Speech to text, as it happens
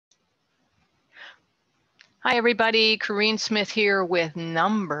Hi, everybody. Corrine Smith here with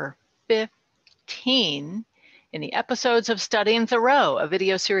number 15 in the episodes of Studying Thoreau, a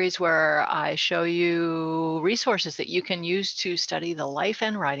video series where I show you resources that you can use to study the life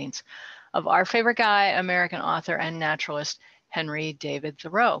and writings of our favorite guy, American author and naturalist, Henry David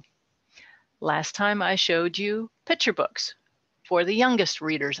Thoreau. Last time I showed you picture books for the youngest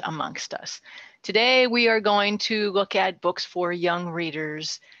readers amongst us. Today we are going to look at books for young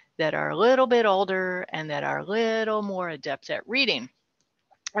readers that are a little bit older and that are a little more adept at reading.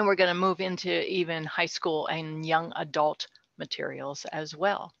 And we're going to move into even high school and young adult materials as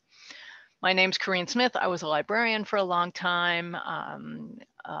well. My name's Corrine Smith. I was a librarian for a long time.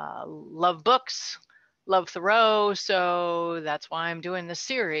 Love books, love Thoreau, so that's why I'm doing this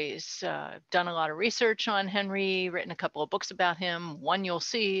series. I've done a lot of research on Henry, written a couple of books about him. One you'll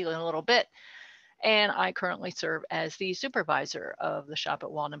see in a little bit. And I currently serve as the supervisor of the shop at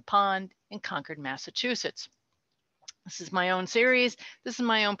Walden Pond in Concord, Massachusetts. This is my own series. This is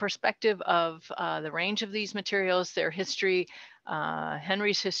my own perspective of the range of these materials, their history,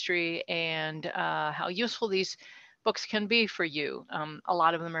 Henry's history, and how useful these books can be for you. A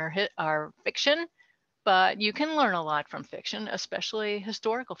lot of them are fiction, but you can learn a lot from fiction, especially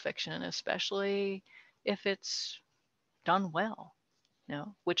historical fiction, especially if it's done well,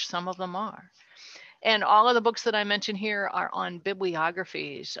 which some of them are. And all of the books that I mention here are on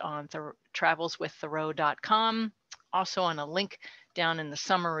bibliographies on travelswiththoreau.com, also on a link down in the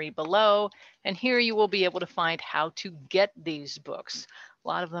summary below. And here you will be able to find how to get these books. A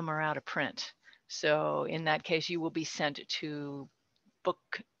lot of them are out of print. So in that case, you will be sent to book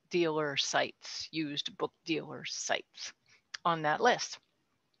dealer sites, used book dealer sites on that list.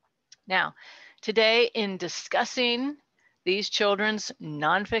 Now, today in discussing these children's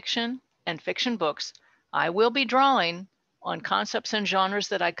nonfiction and fiction books, I will be drawing on concepts and genres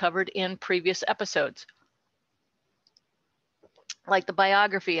that I covered in previous episodes, like the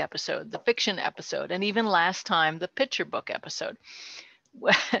biography episode, the fiction episode, and even last time, the picture book episode.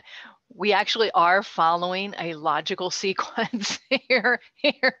 We actually are following a logical sequence here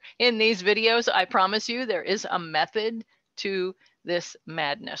in these videos. I promise you there is a method to this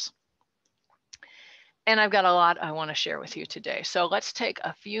madness. And I've got a lot I want to share with you today. So let's take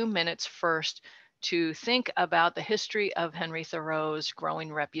a few minutes first to think about the history of Henry Thoreau's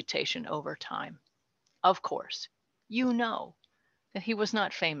growing reputation over time. Of course, you know that he was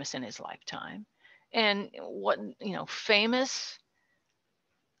not famous in his lifetime. And famous,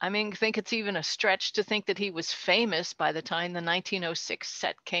 I think it's even a stretch to think that he was famous by the time the 1906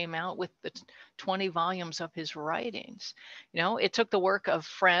 set came out with the 20 volumes of his writings. It took the work of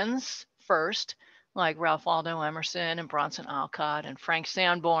friends first, like Ralph Waldo Emerson and Bronson Alcott and Frank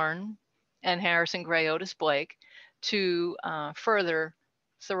Sanborn and Harrison Gray Otis Blake to further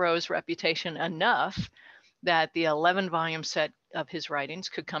Thoreau's reputation enough that the 11-volume set of his writings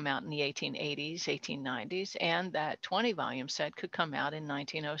could come out in the 1880s, 1890s, and that 20-volume set could come out in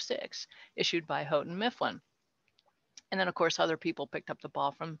 1906, issued by Houghton Mifflin. And then, of course, other people picked up the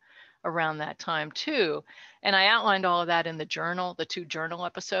ball from around that time too. And I outlined all of that in the journal, the 2 journal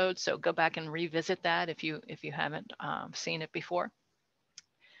episodes. So go back and revisit that if you haven't seen it before.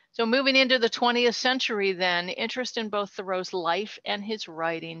 So moving into the 20th century then, interest in both Thoreau's life and his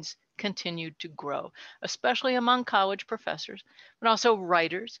writings continued to grow, especially among college professors, but also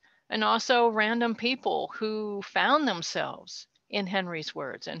writers and also random people who found themselves in Henry's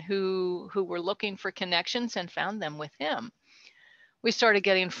words and who were looking for connections and found them with him. We started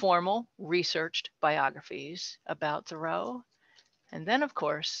getting formal, researched biographies about Thoreau. And then, of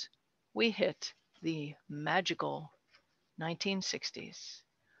course, we hit the magical 1960s.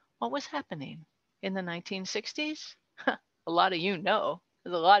 What was happening in the 1960s? A lot of you know.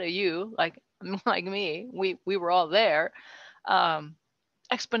 There's a lot of you, like me, we were all there.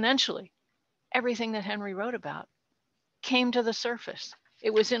 Exponentially, everything that Henry wrote about came to the surface.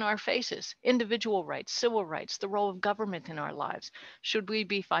 It was in our faces. Individual rights, civil rights, the role of government in our lives. Should we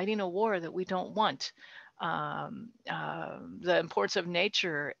be fighting a war that we don't want? The importance of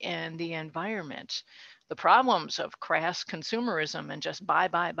nature and the environment. The problems of crass consumerism and just buy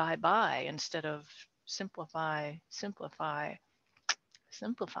instead of simplify.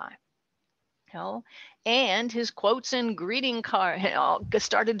 And his quotes and greeting cards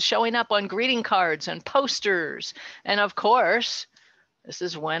started showing up on greeting cards and posters. And of course, this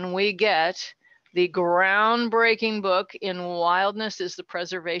is when we get the groundbreaking book, In Wildness is the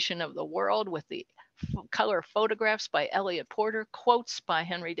Preservation of the World, with the color photographs by Eliot Porter, quotes by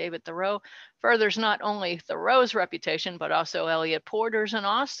Henry David Thoreau, furthers not only Thoreau's reputation, but also Eliot Porter's, and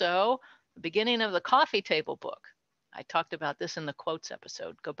also the beginning of the coffee table book. I talked about this in the quotes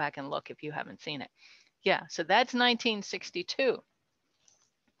episode. Go back and look if you haven't seen it. Yeah, so that's 1962.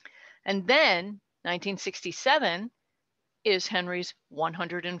 And then 1967 is Henry's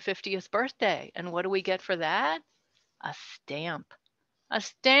 150th birthday. And what do we get for that? A stamp. A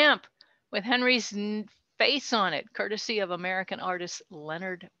stamp with Henry's face on it, courtesy of American artist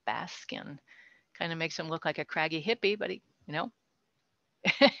Leonard Baskin. Kind of makes him look like a craggy hippie, but he,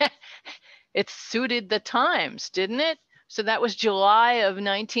 it suited the times, didn't it? So that was July of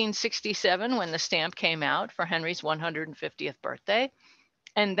 1967 when the stamp came out for Henry's 150th birthday.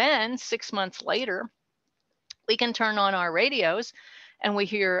 And then 6 months later, we can turn on our radios and we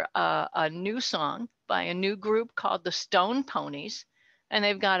hear a new song by a new group called the Stone Ponies. And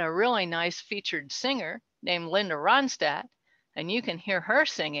they've got a really nice featured singer named Linda Ronstadt. And you can hear her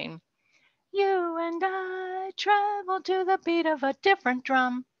singing, "You and I travel to the beat of a different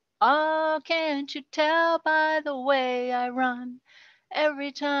drum. Oh, can't you tell by the way I run?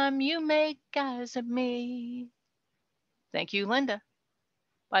 Every time you make eyes at me." Thank you, Linda.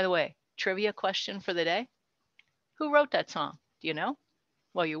 By the way, trivia question for the day. Who wrote that song? Do you know?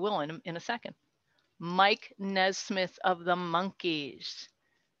 Well, you will in a second. Mike Nesmith of the Monkees.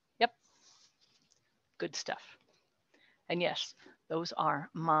 Yep, good stuff. And yes, those are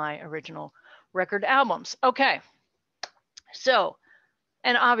my original record albums. Okay, so,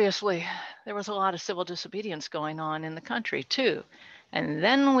 and obviously there was a lot of civil disobedience going on in the country too. And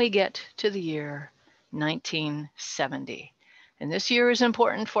then we get to the year 1970. And this year is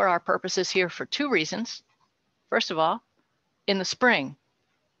important for our purposes here for two reasons. First of all, in the spring,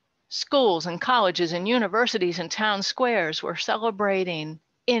 schools and colleges and universities and town squares were celebrating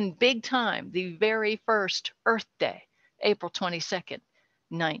in big time the very first Earth Day, April 22nd,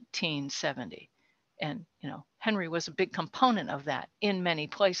 1970. And, Henry was a big component of that in many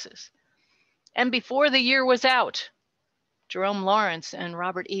places. And before the year was out, Jerome Lawrence and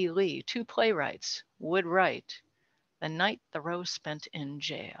Robert E. Lee, two playwrights, would write The Night Thoreau Spent in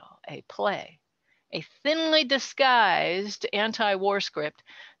Jail, a play, a thinly disguised anti-war script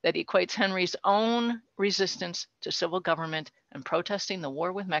that equates Henry's own resistance to civil government and protesting the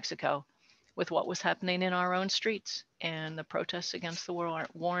war with Mexico with what was happening in our own streets and the protests against the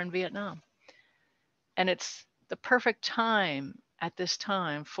war in Vietnam. And it's the perfect time at this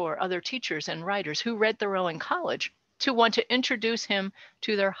time for other teachers and writers who read Thoreau in college to want to introduce him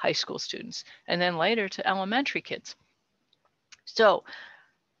to their high school students and then later to elementary kids. So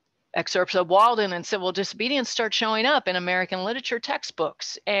excerpts of Walden and civil disobedience start showing up in American literature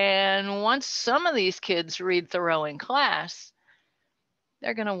textbooks. And once some of these kids read Thoreau in class,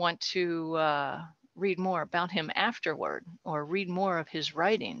 they're going to want to read more about him afterward or read more of his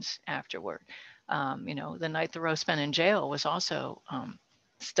writings afterward. The Night Thoreau Spent in Jail was also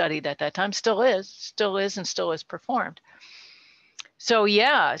studied at that time, still is, and still is performed. So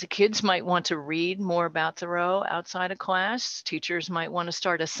yeah, the kids might want to read more about Thoreau outside of class. Teachers might want to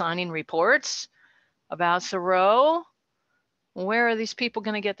start assigning reports about Thoreau. Where are these people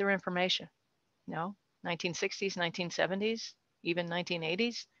going to get their information? 1960s, 1970s, even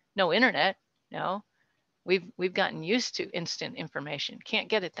 1980s? No internet. No, we've gotten used to instant information. Can't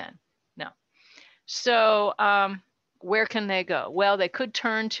get it then. No. So where can they go? Well, they could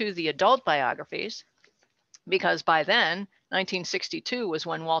turn to the adult biographies, because by then, 1962 was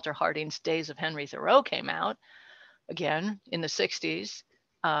when Walter Harding's Days of Henry Thoreau came out, again, in the 60s,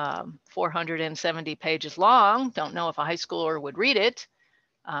 470 pages long. Don't know if a high schooler would read it.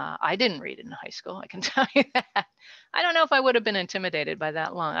 I didn't read it in high school, I can tell you that. I don't know if I would have been intimidated by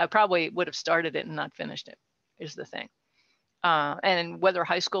that long. I probably would have started it and not finished it, is the thing. And whether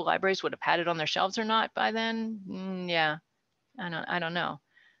high school libraries would have had it on their shelves or not by then, yeah, I don't know.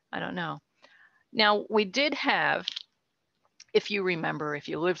 Now, we did have, if you remember, if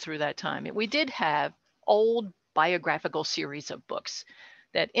you lived through that time, we did have old biographical series of books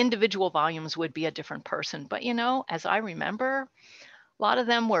that individual volumes would be a different person. But, as I remember, a lot of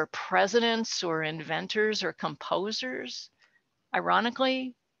them were presidents or inventors or composers.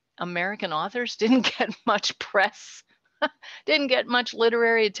 Ironically, American authors didn't get much press, didn't get much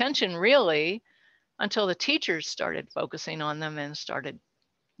literary attention really until the teachers started focusing on them and started,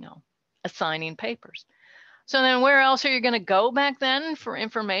 assigning papers. So then where else are you going to go back then for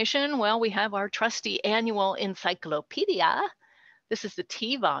information? Well, we have our trusty annual encyclopedia. This is the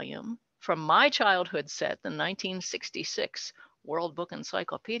T volume from my childhood set, the 1966 World Book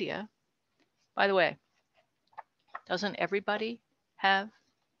Encyclopedia. By the way, doesn't everybody have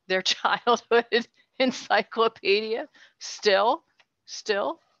their childhood encyclopedia still?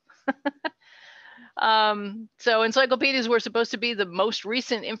 So encyclopedias were supposed to be the most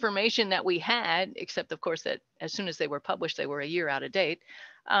recent information that we had, except of course that as soon as they were published, they were a year out of date.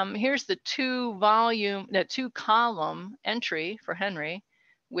 Here's the two column entry for Henry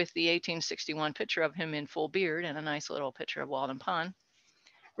with the 1861 picture of him in full beard and a nice little picture of Walden Pond,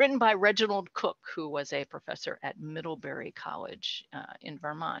 written by Reginald Cook, who was a professor at Middlebury College in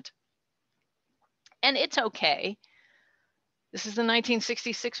Vermont. And it's okay. This is the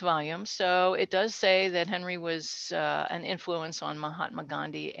 1966 volume, so it does say that Henry was an influence on Mahatma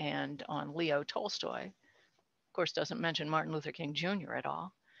Gandhi and on Leo Tolstoy. Of course, doesn't mention Martin Luther King Jr. at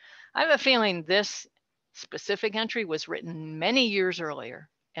all. I have a feeling this specific entry was written many years earlier,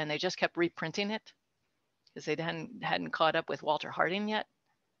 and they just kept reprinting it because they hadn't caught up with Walter Harding yet.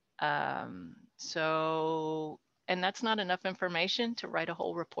 And that's not enough information to write a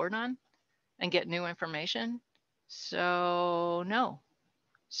whole report on and get new information. So no.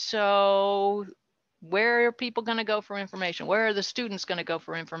 So where are people going to go for information? Where are the students going to go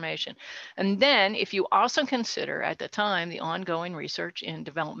for information? And then if you also consider at the time the ongoing research in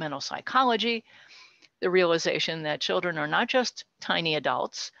developmental psychology, the realization that children are not just tiny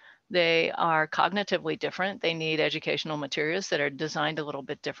adults, they are cognitively different. They need educational materials that are designed a little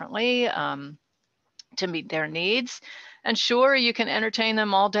bit differently to meet their needs. And sure, you can entertain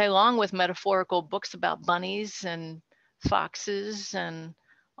them all day long with metaphorical books about bunnies and foxes and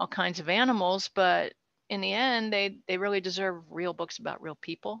all kinds of animals, but in the end, they really deserve real books about real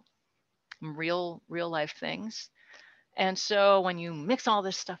people, real life things. And so when you mix all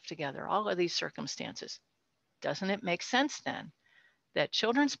this stuff together, all of these circumstances, doesn't it make sense then that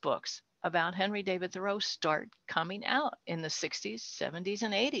children's books about Henry David Thoreau start coming out in the 60s, 70s,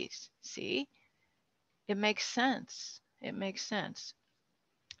 and 80s? See, it makes sense. It makes sense.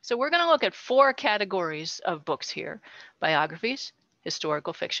 So we're going to look at 4 categories of books here: biographies,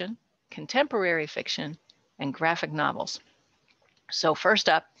 historical fiction, contemporary fiction, and graphic novels. So first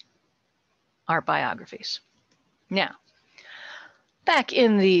up are biographies. Now, back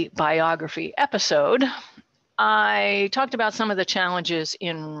in the biography episode, I talked about some of the challenges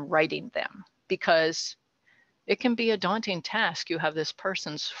in writing them because it can be a daunting task. You have this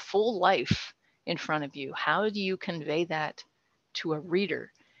person's full life in front of you. How do you convey that to a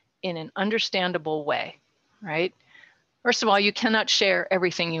reader in an understandable way, right? First of all, you cannot share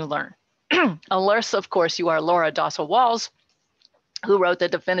everything you learn. Unless, of course, you are Laura Dossel-Walls, who wrote the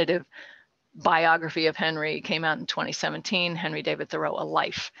definitive biography of Henry, came out in 2017, Henry David Thoreau, A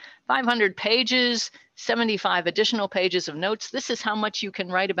Life. 500 pages, 75 additional pages of notes. This is how much you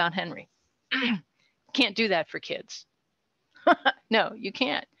can write about Henry. Can't do that for kids. No, you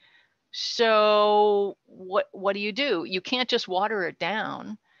can't. So what do? You can't just water it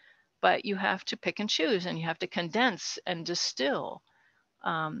down, but you have to pick and choose, and you have to condense and distill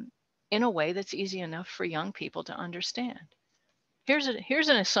in a way that's easy enough for young people to understand. Here's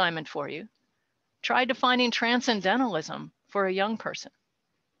an assignment for you. Try defining transcendentalism for a young person.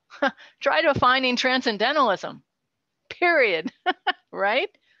 Try defining transcendentalism, period, right?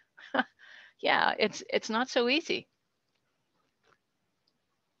 Yeah, it's not so easy.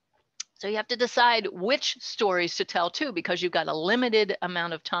 So you have to decide which stories to tell too, because you've got a limited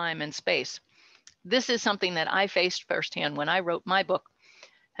amount of time and space. This is something that I faced firsthand when I wrote my book,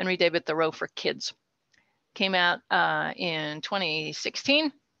 Henry David Thoreau for Kids. Came out in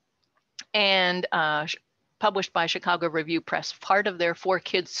 2016 and published by Chicago Review Press, part of their For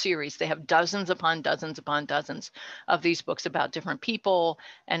Kids series. They have dozens upon dozens upon dozens of these books about different people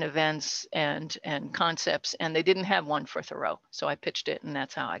and events and concepts, and they didn't have one for Thoreau. So I pitched it, and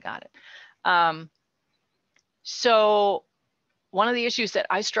that's how I got it. So one of the issues that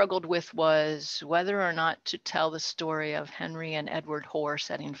I struggled with was whether or not to tell the story of Henry and Edward Hoare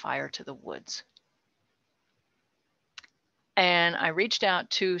setting fire to the woods. And I reached out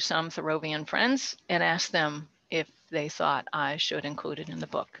to some Thoreauvian friends and asked them if they thought I should include it in the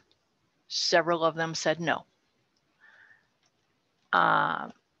book. Several of them said no.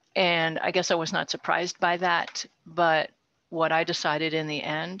 And I guess I was not surprised by that, but what I decided in the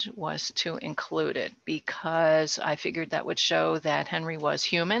end was to include it because I figured that would show that Henry was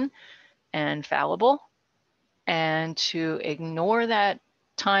human and fallible, and to ignore that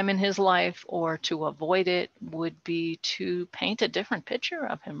time in his life or to avoid it would be to paint a different picture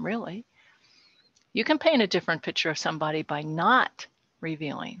of him, really. You can paint a different picture of somebody by not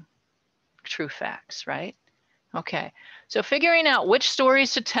revealing true facts, right? Okay, so figuring out which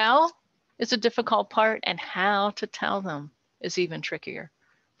stories to tell is a difficult part, and how to tell them is even trickier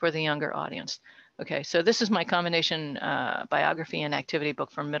for the younger audience. Okay, so this is my combination biography and activity book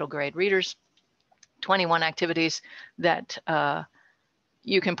for middle grade readers. 21 activities that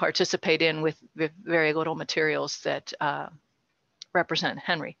you can participate in with very little materials that represent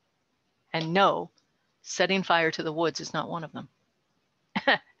Henry. And no, setting fire to the woods is not one of them.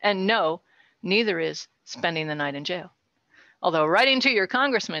 And no, neither is spending the night in jail. Although writing to your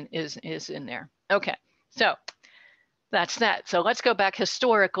congressman is in there. Okay, so that's that. So let's go back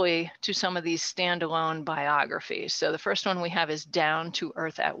historically to some of these standalone biographies. So the first one we have is Down to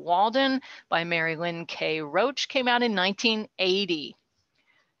Earth at Walden by Mary Lynn K. Roach, came out in 1980.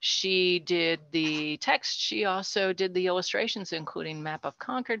 She did the text. She also did the illustrations, including Map of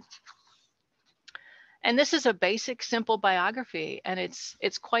Concord. And this is a basic, simple biography, and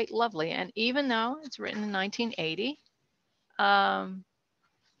it's quite lovely. And even though it's written in 1980,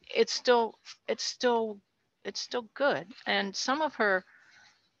 it's still good. And some of her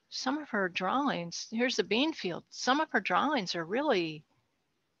drawings, here's the bean field. Some of her drawings are really,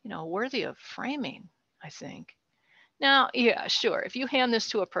 worthy of framing, I think. Now, yeah, sure. If you hand this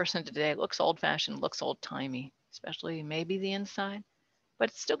to a person today, it looks old-fashioned, looks old-timey, especially maybe the inside, but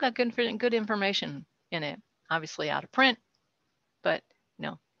it's still got good information in it. Obviously out of print, but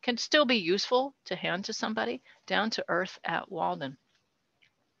can still be useful to hand to somebody. Down to Earth at Walden.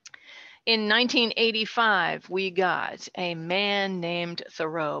 In 1985, we got A Man Named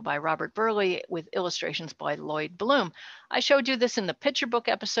Thoreau by Robert Burleigh with illustrations by Lloyd Bloom. I showed you this in the picture book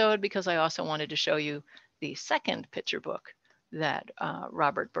episode because I also wanted to show you the second picture book that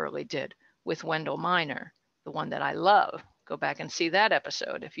Robert Burleigh did with Wendell Miner, the one that I love. Go back and see that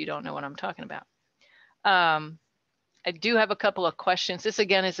episode if you don't know what I'm talking about. I do have a couple of questions. This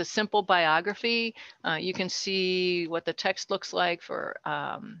again is a simple biography. You can see what the text looks like for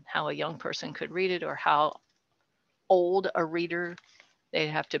how a young person could read it or how old a reader they'd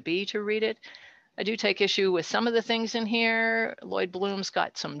have to be to read it. I do take issue with some of the things in here. Lloyd Bloom's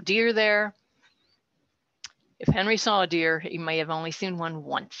got some deer there. If Henry saw a deer, he may have only seen one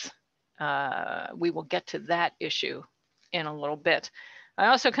once. We will get to that issue in a little bit. I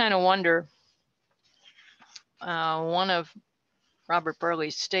also kind of wonder, one of Robert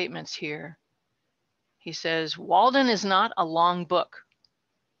Burleigh's statements here, he says, Walden is not a long book.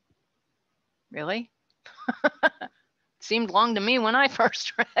 Really? It seemed long to me when I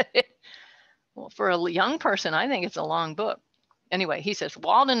first read it. Well, for a young person, I think it's a long book. Anyway, he says,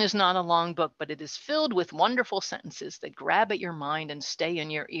 Walden is not a long book, but it is filled with wonderful sentences that grab at your mind and stay in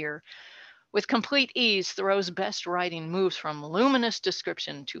your ear. With complete ease, Thoreau's best writing moves from luminous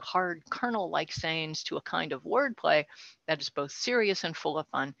description to hard kernel-like sayings to a kind of wordplay that is both serious and full of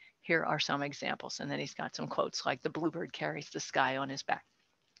fun. Here are some examples. And then he's got some quotes like the bluebird carries the sky on his back.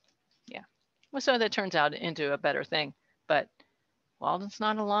 Yeah, well, so that turns out into a better thing. But Walden's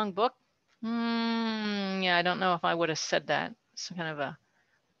not a long book. Yeah, I don't know if I would have said that. It's kind of a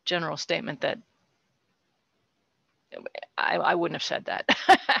general statement that I wouldn't have said that.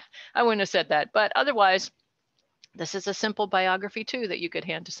 I wouldn't have said that. But otherwise, this is a simple biography too that you could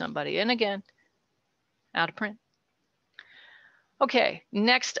hand to somebody. And again, out of print. Okay,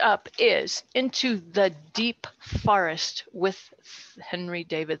 next up is Into the Deep Forest with Henry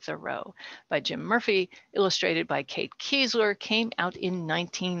David Thoreau by Jim Murphy, illustrated by Kate Kiesler, came out in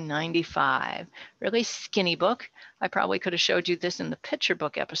 1995. Really skinny book. I probably could have showed you this in the picture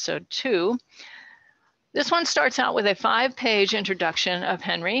book episode too. This one starts out with a 5-page introduction of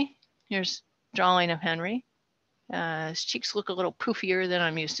Henry. Here's a drawing of Henry. His cheeks look a little poofier than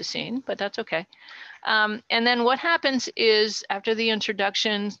I'm used to seeing, but that's okay. And then what happens is after the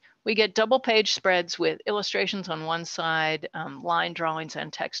introduction, we get double-page spreads with illustrations on one side, line drawings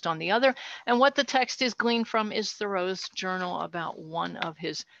and text on the other. And what the text is gleaned from is Thoreau's journal about one of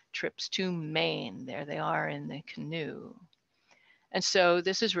his trips to Maine. There they are in the canoe. And so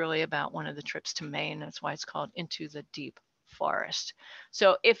this is really about one of the trips to Maine. That's why it's called Into the Deep Forest.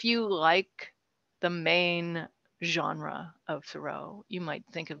 So if you like the Maine genre of Thoreau, you might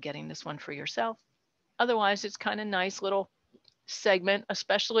think of getting this one for yourself. Otherwise, it's kind of nice little segment,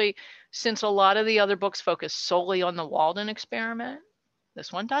 especially since a lot of the other books focus solely on the Walden experiment.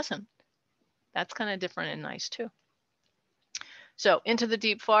 This one doesn't. That's kind of different and nice too. So Into the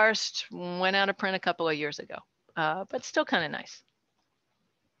Deep Forest went out of print a couple of years ago, but still kind of nice.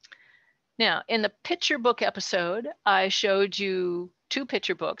 Now, in the picture book episode, I showed you 2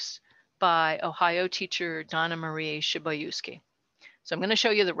 picture books by Ohio teacher Donna Marie Shibayuski. So I'm going to show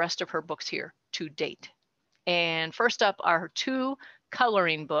you the rest of her books here to date. And first up are 2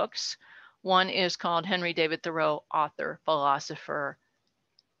 coloring books. One is called Henry David Thoreau, Author, Philosopher,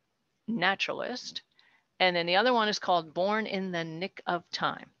 Naturalist. And then the other one is called Born in the Nick of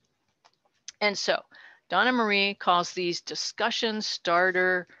Time. And so Donna Marie calls these discussion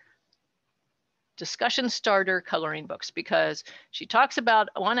starter coloring books because she talks about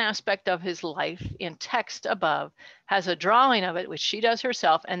one aspect of his life in text above, has a drawing of it, which she does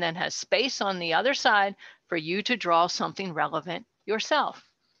herself, and then has space on the other side for you to draw something relevant yourself.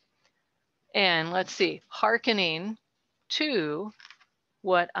 And let's see, hearkening to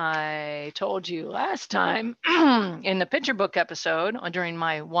what I told you last time in the picture book episode during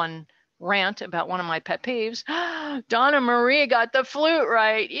my one rant about one of my pet peeves, Donna Marie got the flute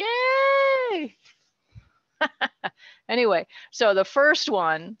right. Yay! Anyway, so the first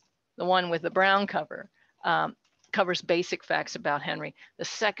one, the one with the brown cover, covers basic facts about Henry. The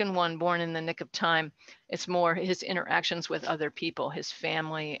second one, Born in the Nick of Time, it's more his interactions with other people, his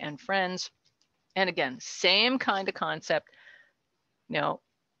family and friends. And again, same kind of concept,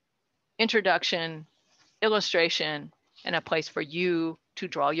 introduction, illustration, and a place for you to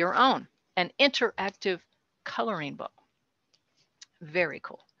draw your own. An interactive coloring book. Very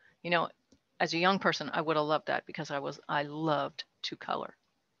cool. As a young person, I would have loved that because I loved to color.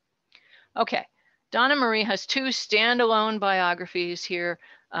 Okay, Donna Marie has 2 standalone biographies here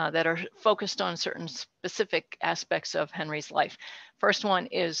that are focused on certain specific aspects of Henry's life. First one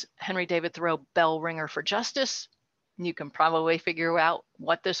is Henry David Thoreau, Bell Ringer for Justice. You can probably figure out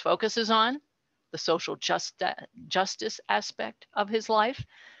what this focuses on, the social justice aspect of his life.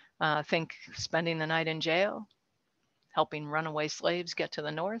 Think spending the night in jail, helping runaway slaves get to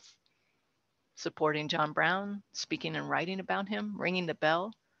the North, supporting John Brown, speaking and writing about him, ringing the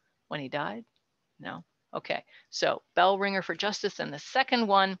bell when he died. No? Okay, so Bell Ringer for Justice. And the second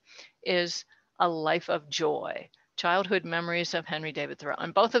one is A Life of Joy, Childhood Memories of Henry David Thoreau.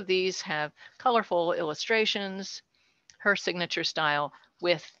 And both of these have colorful illustrations, her signature style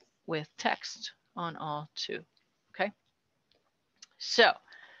with text on all 2. Okay, so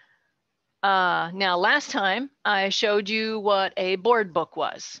now last time I showed you what a board book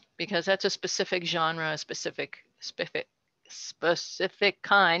was, because that's a specific genre, a specific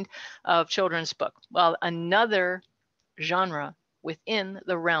kind of children's book. Well, another genre within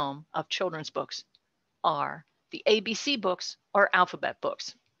the realm of children's books are the ABC books or alphabet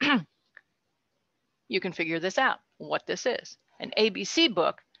books. You can figure this out, what this is. An ABC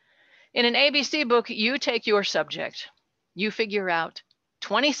book. In an ABC book, you take your subject, you figure out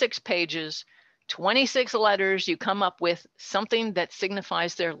 26 pages, 26 letters, you come up with something that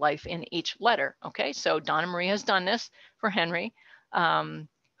signifies their life in each letter. Okay, so Donna Marie has done this for Henry.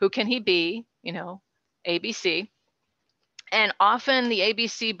 Who can he be? ABC. And often the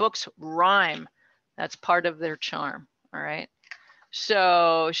ABC books rhyme. That's part of their charm. All right.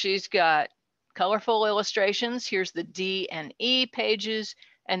 So she's got colorful illustrations. Here's the D and E pages,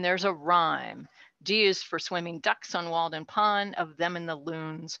 and there's a rhyme. D is for swimming ducks on Walden Pond, of them and the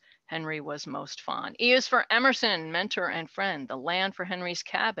loons Henry was most fond. E is for Emerson, mentor and friend, the land for Henry's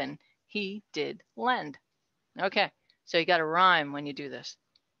cabin he did lend. Okay, so you got to rhyme when you do this.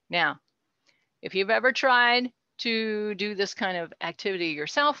 Now, if you've ever tried to do this kind of activity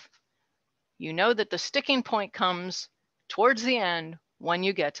yourself, you know that the sticking point comes towards the end when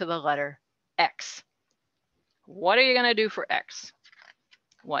you get to the letter X. What are you going to do for X?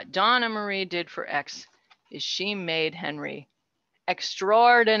 What Donna Marie did for X is she made Henry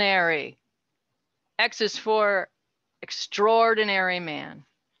extraordinary. X is for extraordinary man.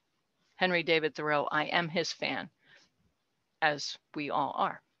 Henry David Thoreau, I am his fan, as we all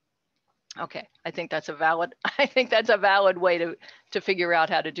are. Okay, I think that's a valid way to figure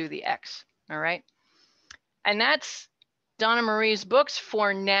out how to do the X. All right. And that's Donna Marie's books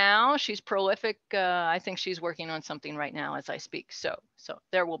for now. She's prolific. I think she's working on something right now as I speak. So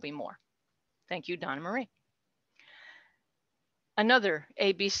there will be more. Thank you, Donna Marie. Another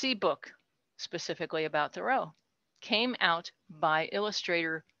ABC book specifically about Thoreau came out by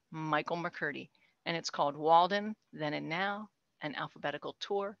illustrator Michael McCurdy, and it's called Walden, Then and Now, an alphabetical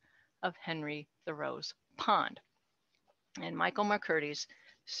tour of Henry Thoreau's pond. And Michael McCurdy's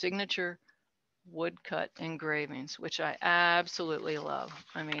signature woodcut engravings, which I absolutely love.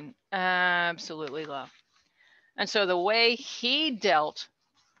 I mean, absolutely love. And so the way he dealt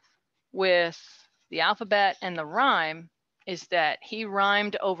with the alphabet and the rhyme is that he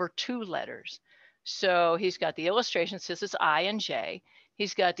rhymed over 2 letters. So he's got the illustrations, this is I and J.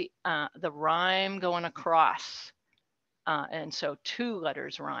 He's got the rhyme going across. And so 2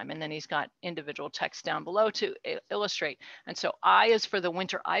 letters rhyme, and then he's got individual text down below to illustrate. And so I is for the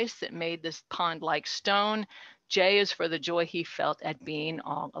winter ice that made this pond like stone. J is for the joy he felt at being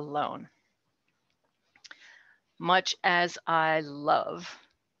all alone. Much as I love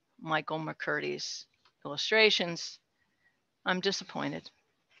Michael McCurdy's illustrations, I'm disappointed.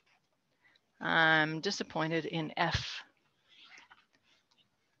 I'm disappointed in F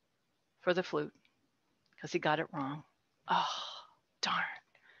for the flute because he got it wrong. Oh, darn.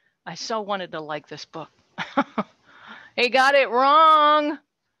 I so wanted to like this book. He got it wrong.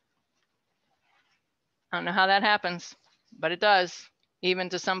 I don't know how that happens. but it does, even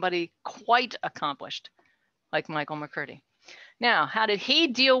to somebody quite accomplished like Michael McCurdy. Now, how did he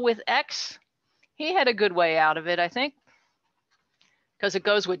deal with X? He had a good way out of it, I think, because it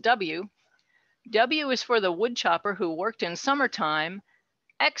goes with W. W is for the woodchopper who worked in summertime.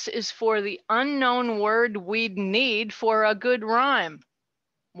 X is for the unknown word we'd need for a good rhyme.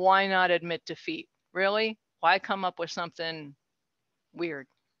 Why not admit defeat? Really? Why come up with something weird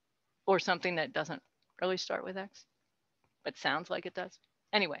or something that doesn't really start with X, but sounds like it does?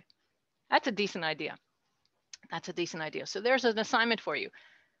 Anyway, that's a decent idea. That's a decent idea. So there's an assignment for you.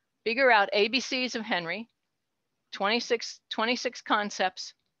 Figure out ABCs of Henry, 26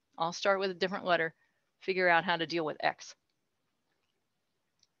 concepts. I'll start with a different letter. Figure out how to deal with X.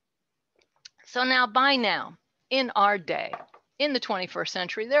 So now, by now, in our day, in the 21st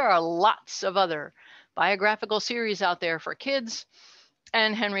century, there are lots of other biographical series out there for kids,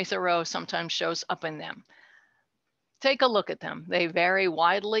 and Henry Thoreau sometimes shows up in them. Take a look at them. They vary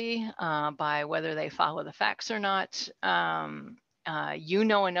widely by whether they follow the facts or not. You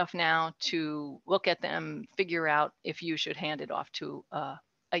know enough now to look at them, figure out if you should hand it off to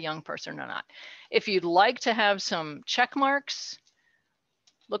a young person or not. If you'd like to have some check marks,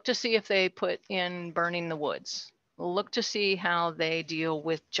 look to see if they put in Burning the Woods. Look to see how they deal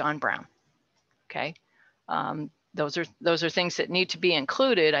with John Brown. Okay, those are things that need to be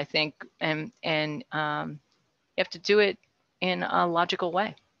included, I think, and you have to do it in a logical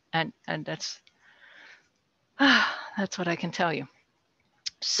way, and that's what I can tell you.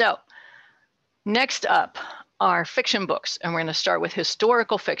 So next up are fiction books, and we're going to start with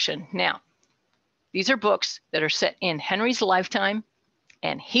historical fiction. Now, these are books that are set in Henry's lifetime,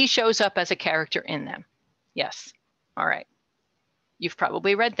 and he shows up as a character in them. Yes. All right. You've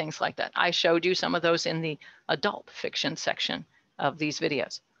probably read things like that. I showed you some of those in the adult fiction section of these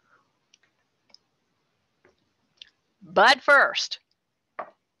videos. But first,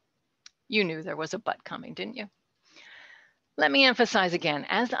 you knew there was a but coming, didn't you? Let me emphasize again,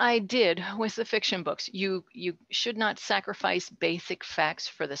 as I did with the fiction books, you should not sacrifice basic facts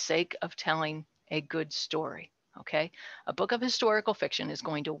for the sake of telling a good story, okay? A book of historical fiction is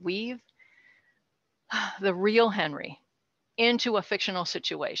going to weave the real Henry into a fictional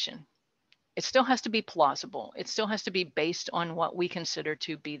situation. It still has to be plausible. It still has to be based on what we consider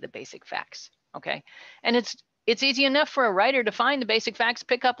to be the basic facts, okay? And it's easy enough for a writer to find the basic facts.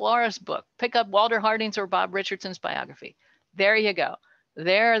 Pick up Laura's book, pick up Walter Harding's or Bob Richardson's biography. There you go.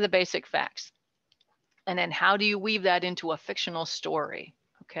 There are the basic facts. And then how do you weave that into a fictional story,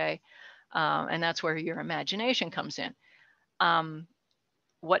 okay? And that's where your imagination comes in.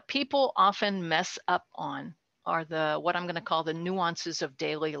 What people often mess up on are what I'm going to call the nuances of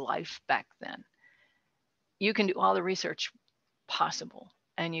daily life back then. You can do all the research possible,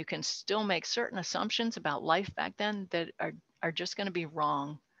 and you can still make certain assumptions about life back then that are just going to be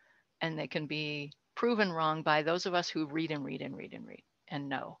wrong, and they can be proven wrong by those of us who read and read and read and read and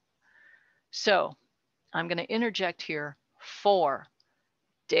know. So I'm going to interject here 4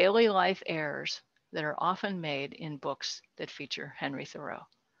 daily life errors that are often made in books that feature Henry Thoreau.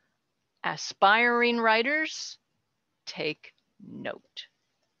 Aspiring writers, take note.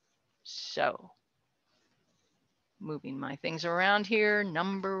 So, moving my things around here,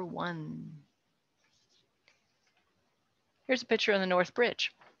 number 1. Here's a picture of the North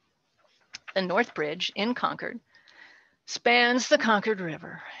Bridge. The North Bridge in Concord spans the Concord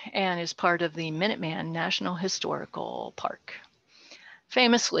River and is part of the Minuteman National Historical Park.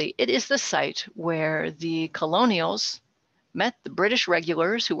 Famously, it is the site where the colonials met the British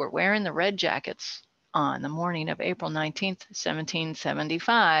regulars who were wearing the red jackets on the morning of April 19th,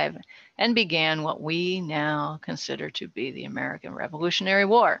 1775, and began what we now consider to be the American Revolutionary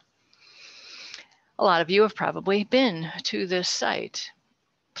War. A lot of you have probably been to this site.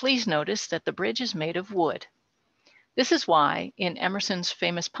 Please notice that the bridge is made of wood. This is why in Emerson's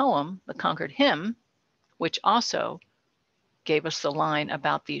famous poem, The Concord Hymn, which also gave us the line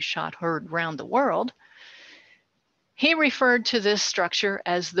about the shot heard round the world, he referred to this structure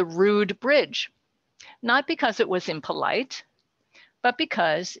as the rude bridge, not because it was impolite, but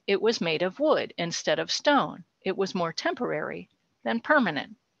because it was made of wood instead of stone. It was more temporary than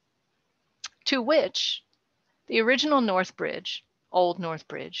permanent. To which the original North Bridge, Old North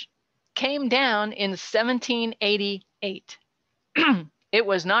Bridge, came down in 1788. It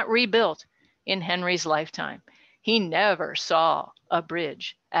was not rebuilt in Henry's lifetime. He never saw a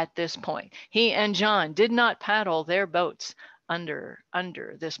bridge at this point. He and John did not paddle their boats under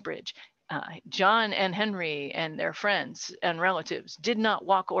this bridge. John and Henry and their friends and relatives did not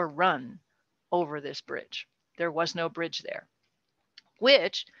walk or run over this bridge. There was no bridge there,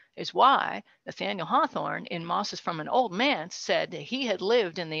 which is why Nathaniel Hawthorne in Mosses from an Old Manse said he had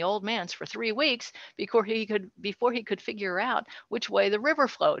lived in the Old Manse for 3 weeks before he could figure out which way the river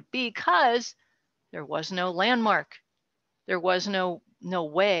flowed, because there was no landmark. There was no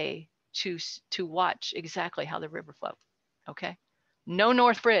way to watch exactly how the river flowed. Okay? No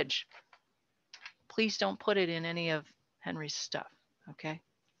North Bridge. Please don't put it in any of Henry's stuff. Okay?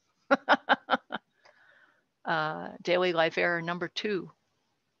 Daily life error number 2.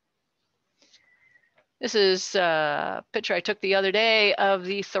 This is a picture I took the other day of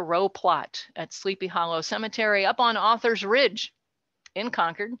the Thoreau plot at Sleepy Hollow Cemetery up on Author's Ridge in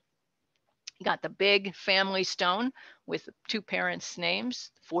Concord. You got the big family stone with 2 parents' names,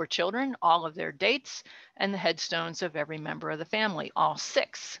 4 children, all of their dates, and the headstones of every member of the family, all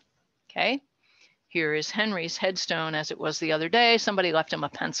 6. Okay. Here is Henry's headstone as it was the other day. Somebody left him a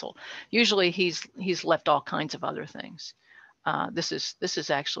pencil. Usually he's left all kinds of other things. This is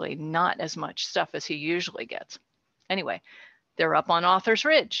actually not as much stuff as he usually gets. Anyway, they're up on Author's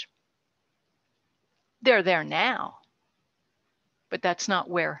Ridge. They're there now, but that's not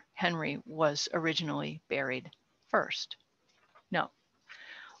where Henry was originally buried first. No.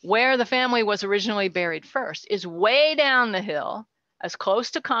 Where the family was originally buried first is way down the hill, as close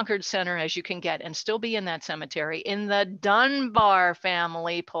to Concord Center as you can get and still be in that cemetery, in the Dunbar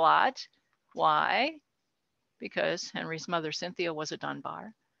family plot. Why? Because Henry's mother, Cynthia, was a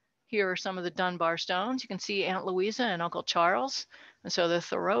Dunbar. Here are some of the Dunbar stones. You can see Aunt Louisa and Uncle Charles. And so the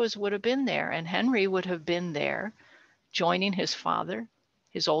Thoreaus would have been there, and Henry would have been there joining his father,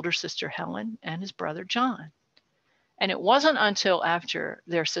 his older sister Helen, and his brother John. And it wasn't until after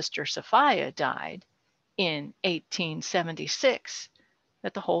their sister Sophia died in 1876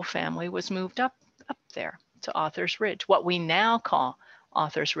 that the whole family was moved up there to Author's Ridge, what we now call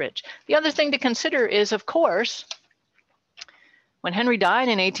Author's Ridge. The other thing to consider is, of course, when Henry died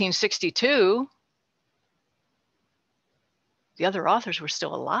in 1862, the other authors were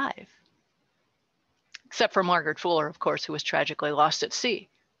still alive, except for Margaret Fuller, of course, who was tragically lost at sea.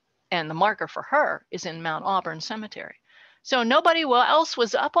 And the marker for her is in Mount Auburn Cemetery. So nobody else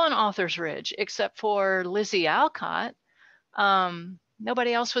was up on Author's Ridge except for Lizzie Alcott.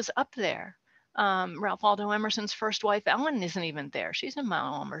 Nobody else was up there. Ralph Waldo Emerson's first wife, Ellen, isn't even there. She's in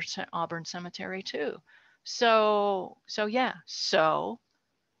Mount Auburn Cemetery too. So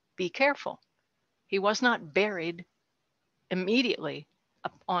be careful. He was not buried immediately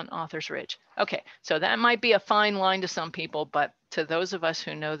up on Author's Ridge. Okay, so that might be a fine line to some people, but to those of us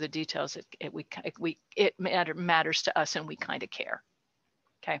who know the details, it matters to us and we kind of care.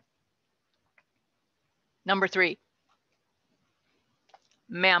 Okay. Number 3,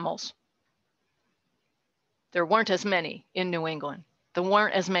 mammals. There weren't as many in New England. There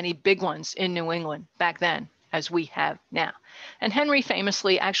weren't as many big ones in New England back then as we have now. And Henry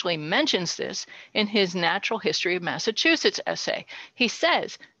famously actually mentions this in his Natural History of Massachusetts essay. He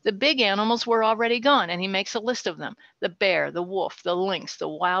says the big animals were already gone, and he makes a list of them: the bear, the wolf, the lynx, the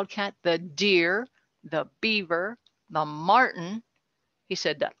wildcat, the deer, the beaver, the marten. He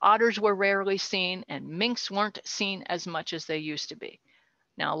said that otters were rarely seen and minks weren't seen as much as they used to be.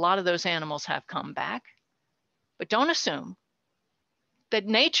 Now, a lot of those animals have come back, but don't assume that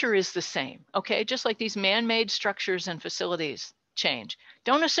nature is the same, okay? Just like these man-made structures and facilities change.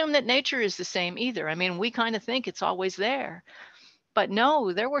 Don't assume that nature is the same either. I mean, we kind of think it's always there, but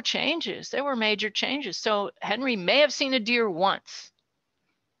no, there were changes. There were major changes. So Henry may have seen a deer once,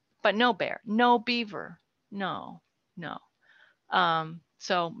 but no bear, no beaver, no.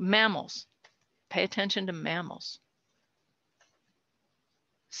 So mammals, pay attention to mammals.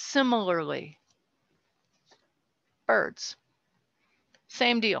 Similarly, birds.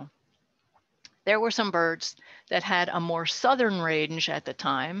 Same deal. There were some birds that had a more southern range at the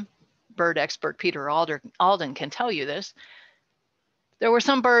time. Bird expert Peter Alden can tell you this. There were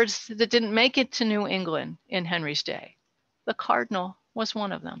some birds that didn't make it to New England in Henry's day. The cardinal was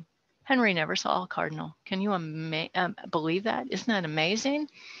one of them. Henry never saw a cardinal. Can you believe that? Isn't that amazing?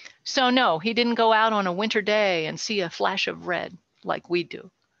 So no, he didn't go out on a winter day and see a flash of red like we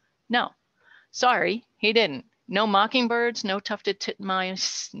do. No, sorry, he didn't. No mockingbirds, no tufted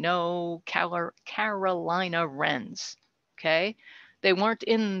titmice, no Carolina wrens, okay? They weren't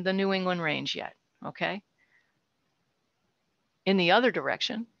in the New England range yet, okay? In the other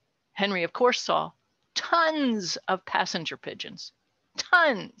direction, Henry, of course, saw tons of passenger pigeons,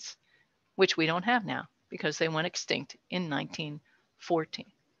 tons, which we don't have now because they went extinct in 1914.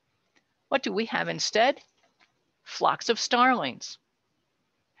 What do we have instead? Flocks of starlings.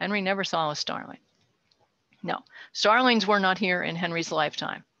 Henry never saw a starling. No, starlings were not here in Henry's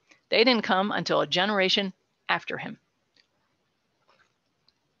lifetime. They didn't come until a generation after him.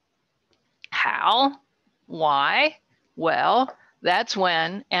 How? Why? Well, that's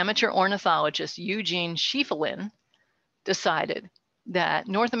when amateur ornithologist Eugene Schieffelin decided that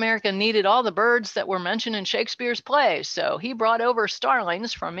North America needed all the birds that were mentioned in Shakespeare's plays. So he brought over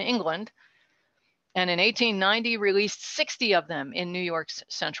starlings from England, and in 1890 released 60 of them in New York's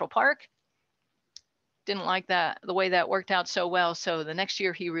Central Park. Didn't like that, the way that worked out so well. So the next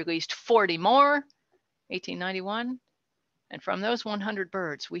year he released 40 more, 1891. And from those 100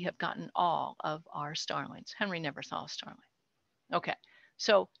 birds, we have gotten all of our starlings. Henry never saw a starling. Okay,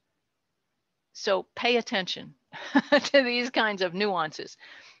 so pay attention to these kinds of nuances.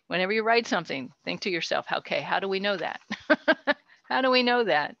 Whenever you write something, think to yourself, okay, how do we know that? How do we know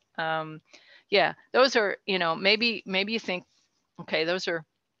that? Yeah, those are, maybe you think, okay, those are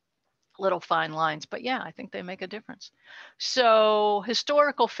little fine lines, but yeah, I think they make a difference. So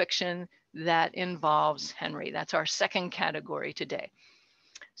historical fiction that involves Henry, that's our second category today.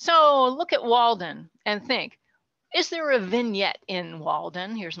 So look at Walden and think, is there a vignette in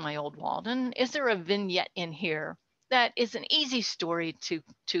Walden? Here's my old Walden. Is there a vignette in here that is an easy story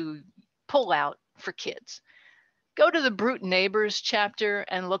to pull out for kids? Go to the Brute Neighbors chapter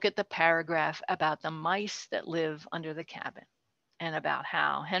and look at the paragraph about the mice that live under the cabin, and about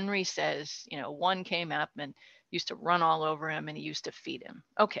how Henry says, one came up and used to run all over him and he used to feed him.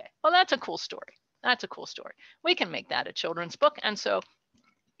 Okay, well, that's a cool story. That's a cool story. We can make that a children's book. And so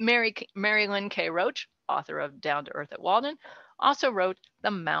Mary Lynn K. Roach, author of Down to Earth at Walden, also wrote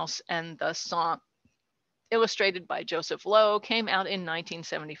The Mouse and the Song, illustrated by Joseph Lowe, came out in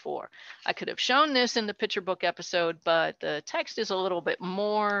 1974. I could have shown this in the picture book episode, but the text is a little bit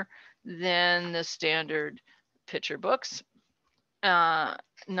more than the standard picture books.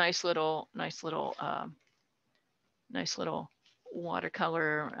 Nice little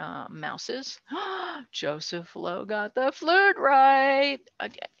watercolor mouses. Joseph Lowe got the flute right.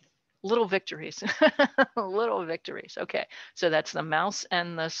 Okay. Little victories. Little victories. Okay, so that's The Mouse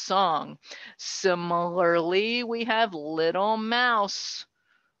and the Song. Similarly, we have Little Mouse,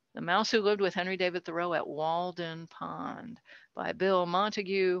 the mouse who lived with Henry David Thoreau at Walden Pond, by Bill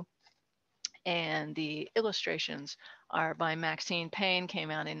Montague. And the illustrations are by Maxine Payne, came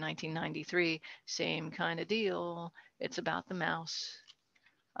out in 1993. Same kind of deal. It's about the mouse.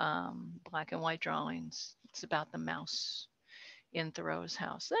 Black and white drawings. It's about the mouse in Thoreau's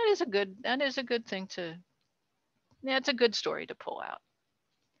house. That is a good thing to, yeah, it's a good story to pull out.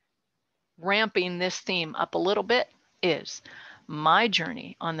 Ramping this theme up a little bit is My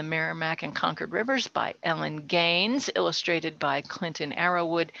Journey on the Merrimack and Concord Rivers by Ellen Gaines, illustrated by Clinton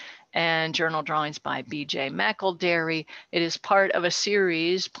Arrowwood, and journal drawings by B.J. McElderry. It is part of a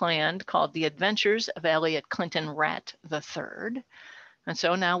series planned called The Adventures of Elliot Clinton Rat III. And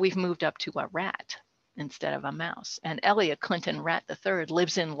so now we've moved up to a rat instead of a mouse. And Elliot Clinton Rat III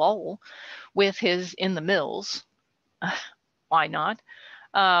lives in Lowell with his, in the mills, why not,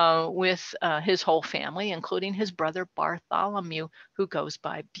 with his whole family, including his brother Bartholomew, who goes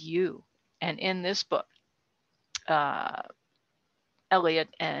by Bew. And in this book, Elliot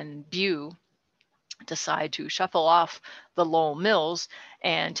and Bew decide to shuffle off the Lowell mills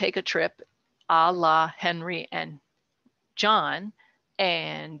and take a trip a la Henry and John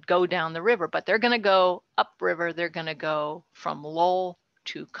and go down the river, but they're going to go upriver. They're going to go from Lowell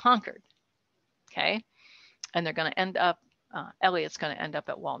to Concord. Okay. And they're going to end up, Elliot's going to end up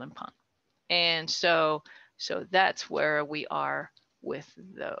at Walden Pond. And so that's where we are with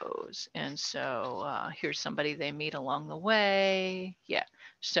those. And so here's somebody they meet along the way. Yeah.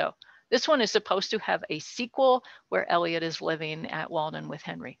 So this one is supposed to have a sequel where Elliot is living at Walden with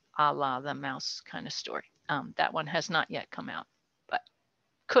Henry, a la the mouse kind of story. That one has not yet come out, but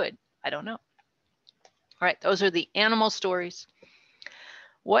could, I don't know. All right, those are the animal stories.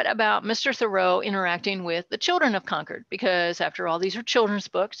 What about Mr. Thoreau interacting with the children of Concord? Because after all, these are children's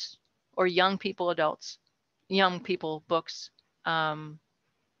books, or young people, adults, young people books, and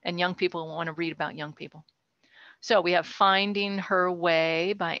young people want to read about young people. So we have Finding Her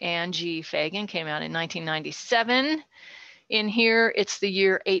Way by Angie Fagan, came out in 1997. In here, it's the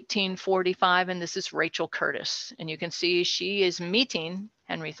year 1845, and this is Rachel Curtis. And you can see she is meeting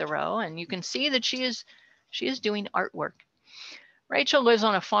Henry Thoreau, and you can see that she is doing artwork. Rachel lives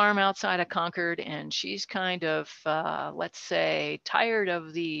on a farm outside of Concord, and she's kind of, let's say, tired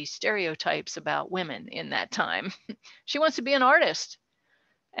of the stereotypes about women in that time. She wants to be an artist,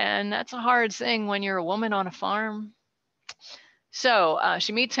 and that's a hard thing when you're a woman on a farm. So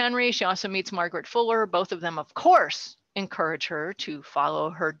she meets Henry. She also meets Margaret Fuller. Both of them, of course, encourage her to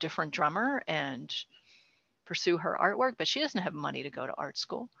follow her different drummer and pursue her artwork, but she doesn't have money to go to art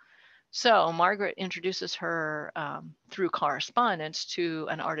school. So Margaret introduces her through correspondence to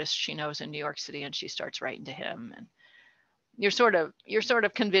an artist she knows in New York City, and she starts writing to him. And you're sort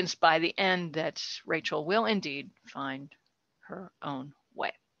of convinced by the end that Rachel will indeed find her own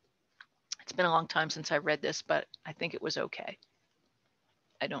way. It's been a long time since I read this, but I think it was okay.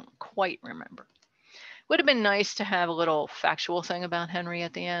 I don't quite remember. Would have been nice to have a little factual thing about Henry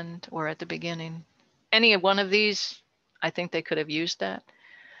at the end or at the beginning. Any one of these, I think they could have used that.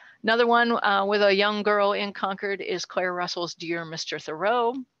 Another one with a young girl in Concord is Claire Russell's Dear Mr.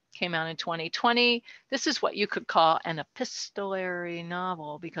 Thoreau. Came out in 2020. This is what you could call an epistolary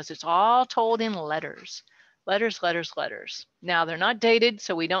novel because it's all told in letters. Letters, letters, letters. Now, they're not dated,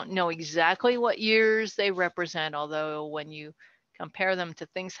 so we don't know exactly what years they represent, although when you compare them to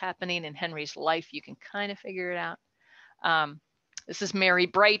things happening in Henry's life, you can kind of figure it out. This is Mary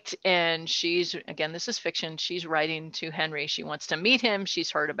Bright, and she's, again, this is fiction. She's writing to Henry. She wants to meet him.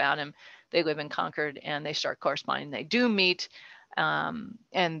 She's heard about him. They live in Concord, and they start corresponding. They do meet, and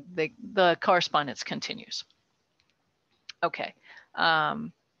the correspondence continues. Okay,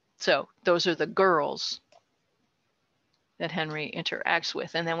 so those are the girls that Henry interacts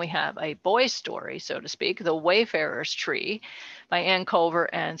with. And then we have a boy's story, so to speak, The Wayfarer's Tree by Ann Culver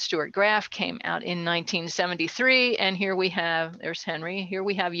and Stuart Graff, came out in 1973. And here we have, there's Henry. Here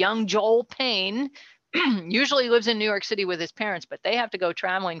we have young Joel Payne, usually lives in New York City with his parents, but they have to go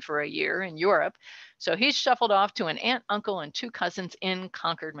traveling for a year in Europe. So he's shuffled off to an aunt, uncle, and two cousins in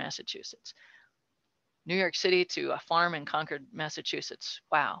Concord, Massachusetts. New York City to a farm in Concord, Massachusetts.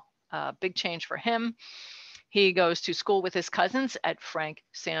 Wow, big change for him. He goes to school with his cousins at Frank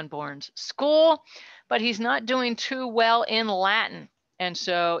Sanborn's school, but he's not doing too well in Latin. And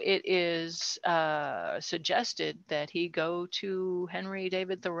so it is suggested that he go to Henry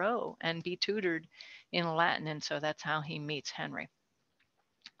David Thoreau and be tutored in Latin. And so that's how he meets Henry.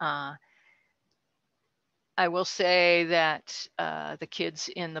 I will say that the kids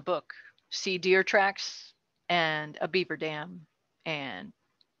in the book see deer tracks and a beaver dam, and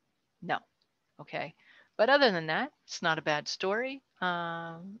no, okay. But other than that, it's not a bad story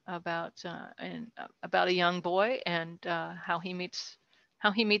about a young boy and how he meets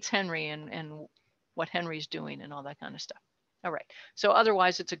Henry and what Henry's doing and all that kind of stuff. All right. So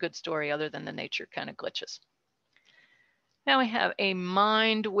otherwise, it's a good story other than the nature kind of glitches. Now we have A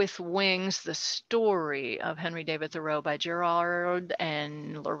Mind with Wings, the story of Henry David Thoreau by Gerard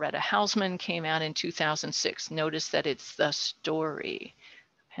and Loretta Hausman, came out in 2006. Notice that it's the story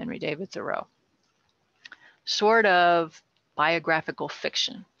of Henry David Thoreau. Sort of biographical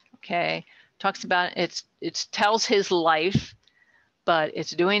fiction, okay? Talks about, it tells his life, but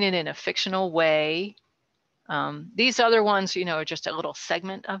it's doing it in a fictional way. These other ones, you know, are just a little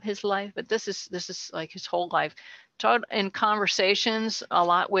segment of his life, but this is like his whole life. Taught in conversations a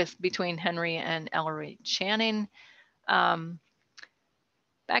lot between Henry and Ellery Channing. Back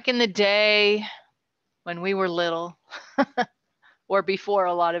in the day when we were little, or before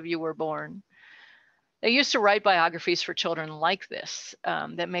a lot of you were born, they used to write biographies for children like this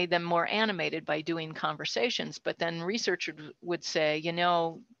that made them more animated by doing conversations. But then researchers would say, you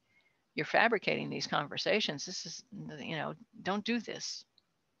know, you're fabricating these conversations. This is, you know, don't do this.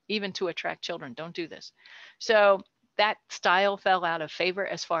 Even to attract children, don't do this. So that style fell out of favor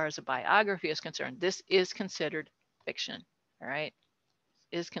as far as a biography is concerned. This is considered fiction, all right?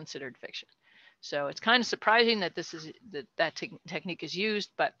 Is considered fiction. So it's kind of surprising that that technique is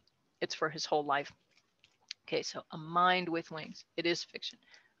used, but it's for his whole life. Okay, so A Mind with Wings. It is fiction.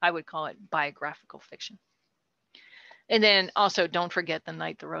 I would call it biographical fiction. And then also, don't forget The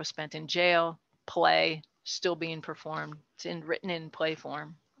Night Thoreau Spent in Jail, play, still being performed. It's written in play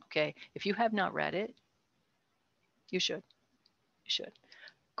form. Okay, if you have not read it, you should. You should.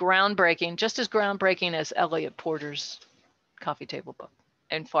 Groundbreaking, just as groundbreaking as Elliot Porter's coffee table book,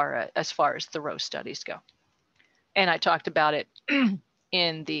 and as far as Thoreau studies go. And I talked about it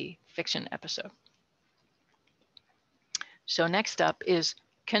in the fiction episode. So next up is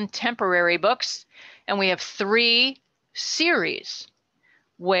contemporary books. And we have 3 series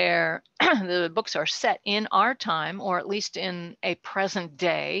where the books are set in our time, or at least in a present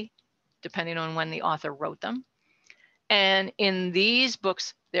day, depending on when the author wrote them. And in these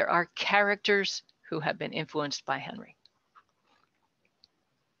books, there are characters who have been influenced by Henry.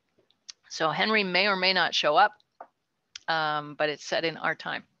 So Henry may or may not show up, but it's set in our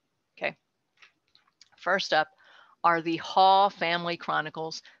time. Okay. First up are the Hall Family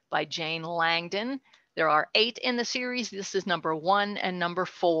Chronicles by Jane Langdon. There are 8 in the series. This is number 1 and number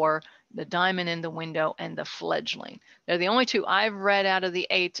 4, The Diamond in the Window and The Fledgling. They're the only 2 I've read out of the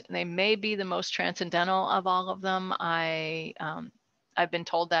 8. They may be the most transcendental of all of them. I I've been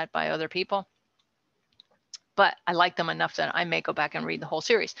told that by other people, but I like them enough that I may go back and read the whole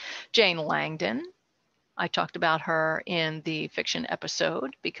series. Jane Langdon, I talked about her in the fiction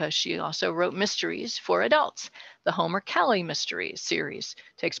episode because she also wrote mysteries for adults. The Homer Kelly Mysteries series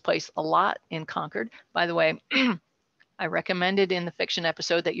takes place a lot in Concord. By the way, I recommended in the fiction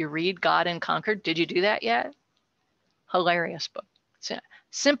episode that you read God in Concord. Did you do that yet? Hilarious book.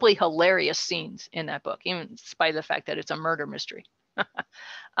 Simply hilarious scenes in that book, even in spite of the fact that it's a murder mystery.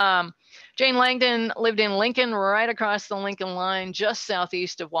 Jane Langdon lived in Lincoln, right across the Lincoln line, just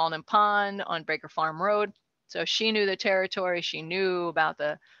southeast of Walden Pond on Baker Farm Road. So she knew the territory. She knew about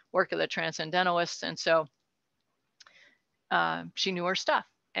the work of the Transcendentalists. And so she knew her stuff.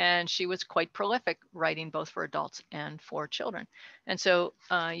 And she was quite prolific, writing both for adults and for children. And so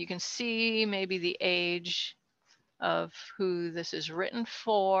you can see maybe the age of who this is written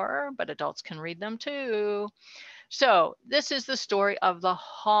for, but adults can read them too. So this is the story of the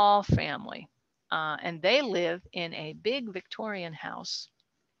Hall family. And they live in a big Victorian house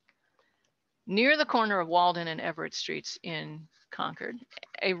near the corner of Walden and Everett Streets in Concord,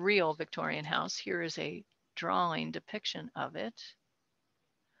 a real Victorian house. Here is a drawing depiction of it.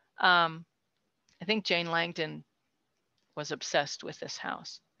 I think Jane Langdon was obsessed with this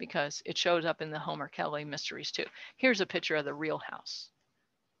house because it shows up in the Homer Kelly mysteries too. Here's a picture of the real house.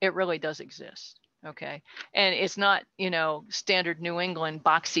 It really does exist. Okay. And it's not, you know, standard New England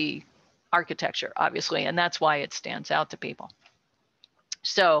boxy architecture, obviously, and that's why it stands out to people.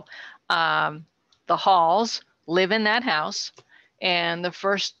 So the Halls live in that house. And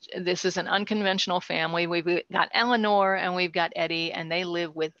this is an unconventional family. We've got Eleanor and we've got Eddie, and they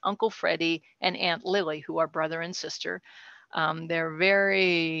live with Uncle Freddie and Aunt Lily, who are brother and sister. They're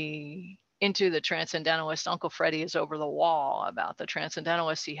very into the Transcendentalists. Uncle Freddie is over the wall about the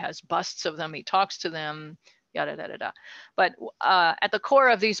Transcendentalists. He has busts of them. He talks to them, yada, yada, yada. But at the core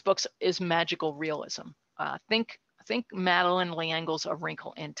of these books is magical realism. Think Madeline L'Engle's A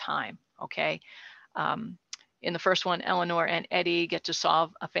Wrinkle in Time, okay? In the first one, Eleanor and Eddie get to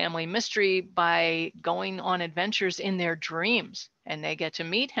solve a family mystery by going on adventures in their dreams. And they get to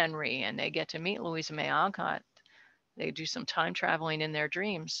meet Henry and they get to meet Louisa May Alcott. They do some time traveling in their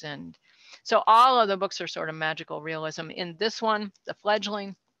dreams. And so all of the books are sort of magical realism. In this one, The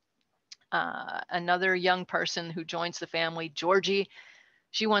Fledgling, another young person who joins the family, Georgie,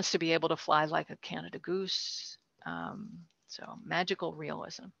 she wants to be able to fly like a Canada goose. So magical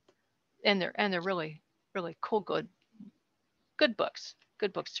realism. And they're really, really cool, good books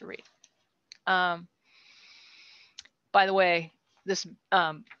to read. By the way, this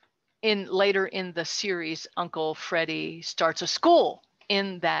later in the series, Uncle Freddie starts a school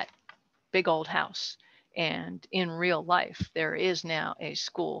in that big old house, and in real life, there is now a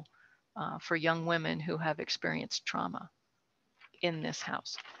school for young women who have experienced trauma in this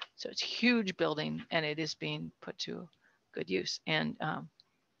house. So it's a huge building, and it is being put to good use. And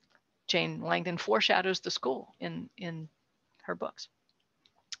Jane Langdon foreshadows the school in her books.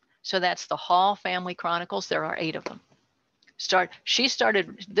 So that's the Hall Family Chronicles. There are 8 of them. She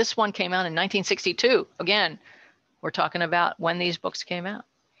started, this one came out in 1962. Again, we're talking about when these books came out.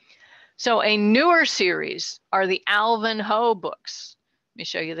 So a newer series are the Alvin Ho books. Let me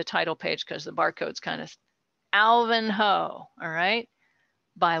show you the title page because the barcode's kind of, Alvin Ho, all right,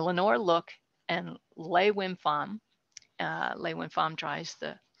 by Lenore Look and Lei Wim Pham. Lei Wim Pham draws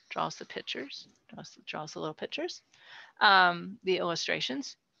the pictures, draws the little pictures, the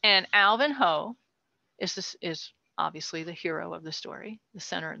illustrations. And Alvin Ho is obviously the hero of the story,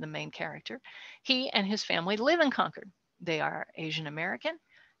 the main character. He and his family live in Concord. They are Asian American.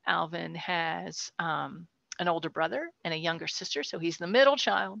 Alvin has an older brother and a younger sister, so he's the middle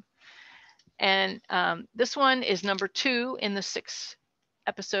child. And this one is number 2 in the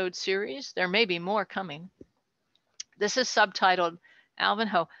 6-episode series. There may be more coming. This is subtitled Alvin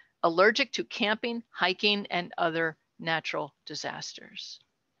Ho, Allergic to Camping, Hiking, and Other Natural Disasters.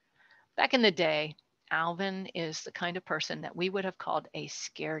 Back in the day, Alvin is the kind of person that we would have called a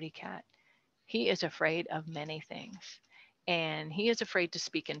scaredy cat. He is afraid of many things, and he is afraid to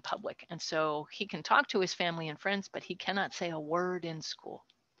speak in public. And so he can talk to his family and friends, but he cannot say a word in school,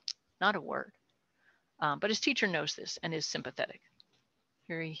 not a word. But his teacher knows this and is sympathetic.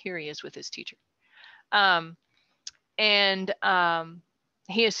 Here he is with his teacher.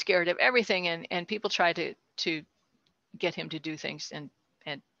 He is scared of everything, and people try to get him to do things and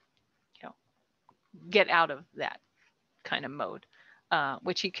get out of that kind of mode,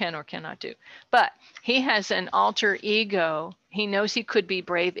 which he can or cannot do. But he has an alter ego. He knows he could be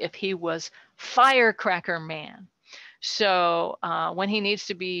brave if he was Firecracker Man. So when he needs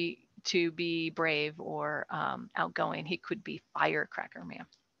to be to be brave or outgoing. He could be Firecracker Man.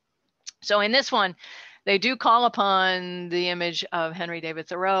 So in this one, they do call upon the image of Henry David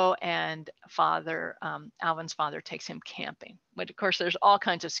Thoreau, and Alvin's father takes him camping. But of course, there's all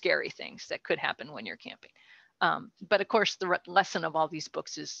kinds of scary things that could happen when you're camping. But of course, the lesson of all these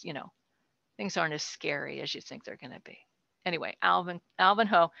books is, things aren't as scary as you think they're going to be. Anyway, Alvin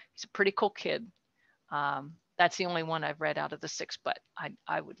Ho, he's a pretty cool kid. That's the only one I've read out of the 6, but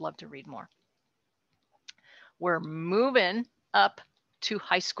I would love to read more. We're moving up to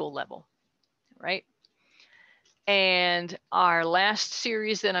high school level, right? And our last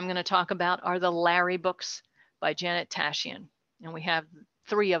series that I'm going to talk about are the Larry books by Janet Tashian. And we have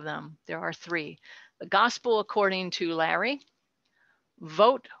 3 of them. There are 3. The Gospel According to Larry,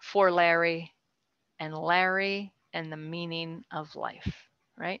 Vote for Larry, and Larry and the Meaning of Life,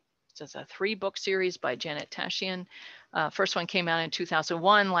 right? So it's a 3-book series by Janet Tashian. First one came out in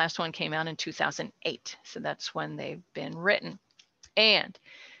 2001. Last one came out in 2008. So that's when they've been written. And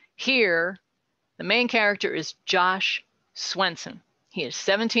here, the main character is Josh Swenson. He is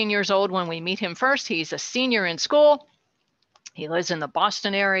 17 years old when we meet him first. He's a senior in school. He lives in the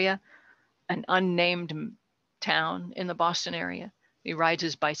Boston area, an unnamed town in the Boston area. He rides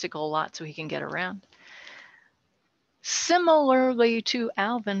his bicycle a lot so he can get around. Similarly to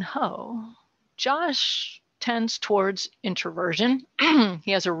Alvin Ho, Josh tends towards introversion.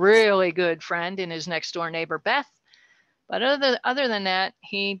 He has a really good friend in his next door neighbor, Beth. But other than that,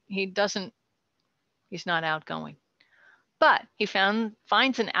 he's not outgoing. But he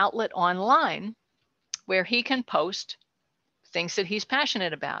finds an outlet online where he can post things that he's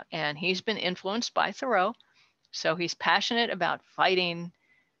passionate about. And he's been influenced by Thoreau. So he's passionate about fighting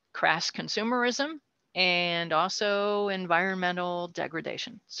crass consumerism and also environmental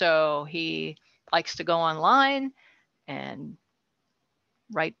degradation. So he likes to go online and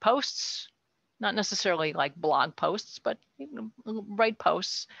write posts, not necessarily like blog posts, but write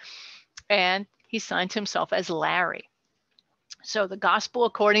posts. And he signs himself as Larry. So the Gospel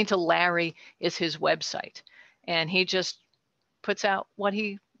According to Larry is his website. And he just puts out what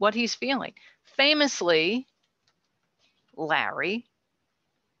he's feeling. Famously, Larry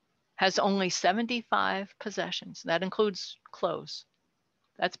has only 75 possessions. That includes clothes.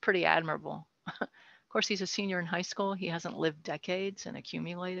 That's pretty admirable. Of course, he's a senior in high school. He hasn't lived decades and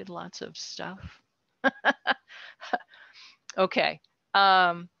accumulated lots of stuff. Okay.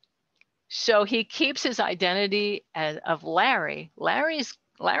 So he keeps his identity of Larry. Larry's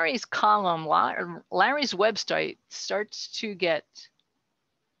column, Larry's website starts to get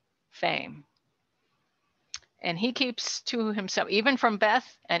fame. And he keeps to himself, even from Beth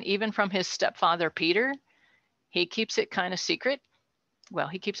and even from his stepfather, Peter, he keeps it kind of secret. Well,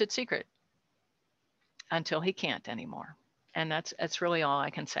 he keeps it secret until he can't anymore. And that's really all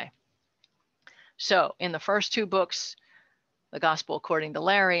I can say. So in the first 2 books, The Gospel According to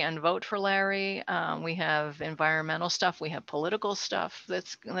Larry and Vote for Larry, we have environmental stuff. We have political stuff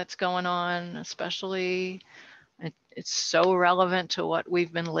that's going on, especially it's so relevant to what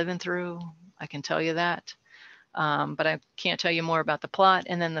we've been living through. I can tell you that. But I can't tell you more about the plot.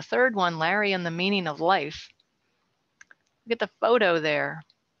 And then the third one, Larry and the Meaning of Life. Look at the photo there.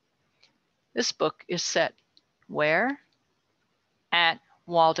 This book is set where? At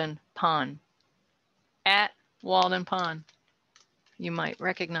Walden Pond. At Walden Pond. You might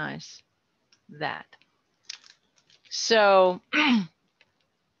recognize that. So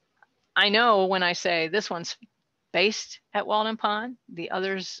I know when I say this one's based at Walden Pond, the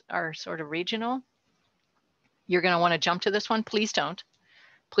others are sort of regional. You're going to want to jump to this one. Please don't.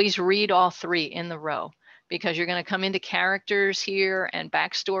 Please read all 3 in the row, because you're going to come into characters here and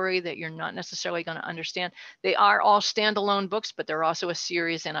backstory that you're not necessarily going to understand. They are all standalone books, but they're also a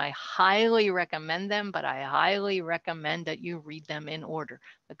series, and I highly recommend them, but I highly recommend that you read them in order.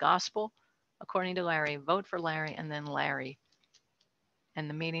 The Gospel According to Larry, Vote for Larry, and then Larry and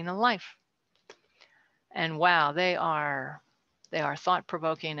the Meaning of Life. And wow, they are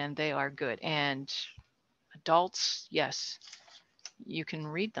thought-provoking and they are good. And adults, yes, you can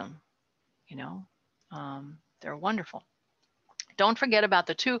read them, they're wonderful. Don't forget about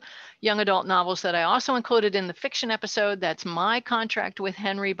the 2 young adult novels that I also included in the fiction episode. That's My Contract with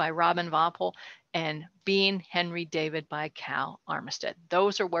Henry by Robin Walpole and Being Henry David by Cal Armistead.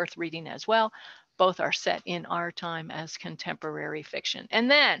 Those are worth reading as well. Both are set in our time as contemporary fiction. And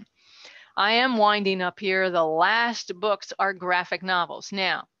then I am winding up here. The last books are graphic novels.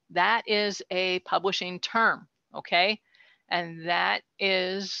 Now, that is a publishing term, okay? And that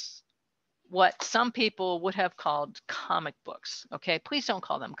is what some people would have called comic books, okay? Please don't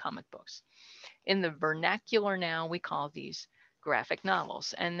call them comic books. In the vernacular now, we call these graphic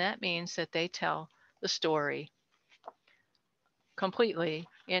novels. And that means that they tell the story completely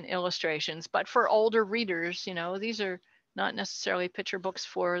in illustrations. But for older readers, you know, these are not necessarily picture books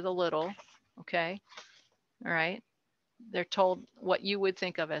for the little, okay? All right. They're told what you would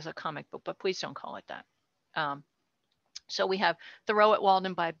think of as a comic book, but please don't call it that. So we have Thoreau at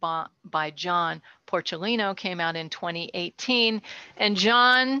Walden by John Porcellino, came out in 2018. And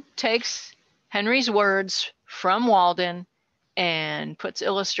John takes Henry's words from Walden and puts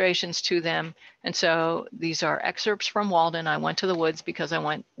illustrations to them. And so these are excerpts from Walden. I went to the woods because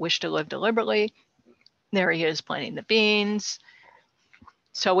I wish to live deliberately. There he is planting the beans.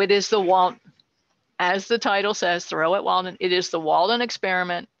 So it is as the title says, Thoreau at Walden, it is the Walden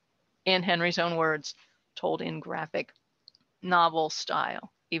experiment in Henry's own words, told in graphic novel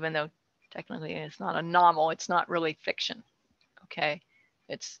style, even though technically it's not a novel, it's not really fiction. Okay.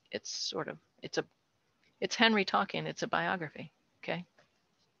 It's Henry talking, it's a biography. Okay.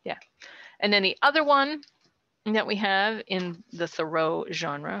 Yeah. And then the other one that we have in the Thoreau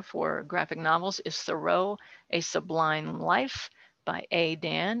genre for graphic novels is Thoreau, A Sublime Life by A.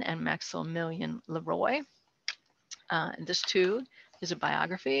 Dan and Maximilian Leroy. This too is a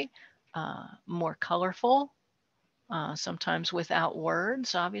biography, more colorful, sometimes without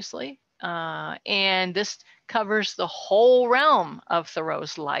words, obviously. And this covers the whole realm of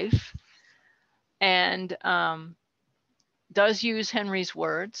Thoreau's life and does use Henry's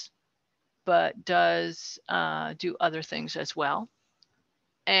words, but does do other things as well.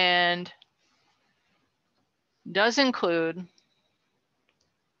 And does include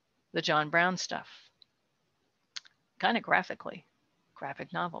the John Brown stuff, kind of graphically,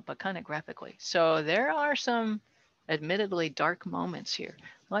 graphic novel, but kind of graphically. So there are some admittedly dark moments here. I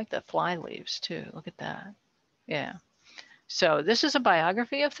like the fly leaves too. Look at that. Yeah. So this is a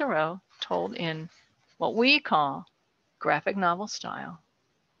biography of Thoreau told in what we call graphic novel style.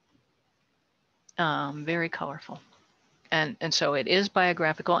 Very colorful. And so it is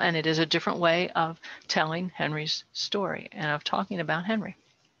biographical, and it is a different way of telling Henry's story and of talking about Henry.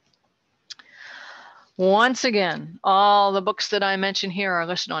 Once again, all the books that I mentioned here are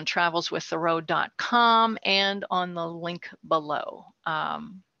listed on travelswiththoreau.com and on the link below.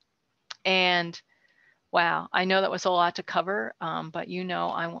 And wow, I know that was a lot to cover, but you know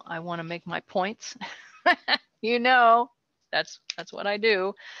I want to make my points. You know, that's what I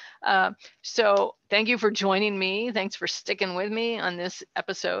do. So thank you for joining me. Thanks for sticking with me on this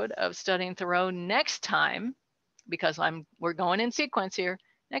episode of Studying Thoreau. Next time, because we're going in sequence here,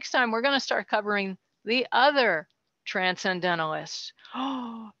 next time we're going to start covering the other transcendentalists.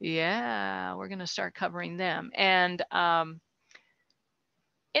 Oh, yeah, we're going to start covering them. And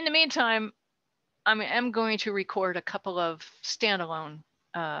in the meantime, I'm going to record a couple of standalone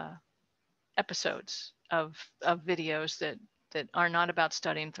episodes of videos that are not about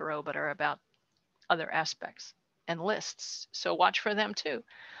studying Thoreau, but are about other aspects and lists. So watch for them too.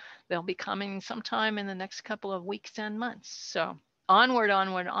 They'll be coming sometime in the next couple of weeks and months. So onward,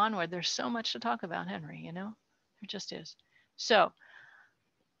 onward, onward. There's so much to talk about Henry, you know, there just is. So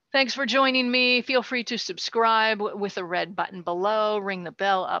thanks for joining me. Feel free to subscribe with the red button below, ring the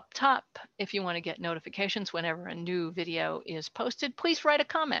bell up top. If you want to get notifications whenever a new video is posted, please write a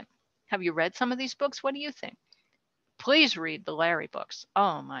comment. Have you read some of these books? What do you think? Please read the Larry books.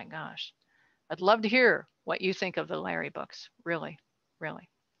 Oh my gosh. I'd love to hear what you think of the Larry books. Really, really.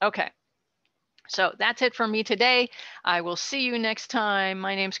 Okay. So that's it for me today. I will see you next time.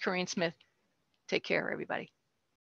 My name's Corinne Smith. Take care, everybody.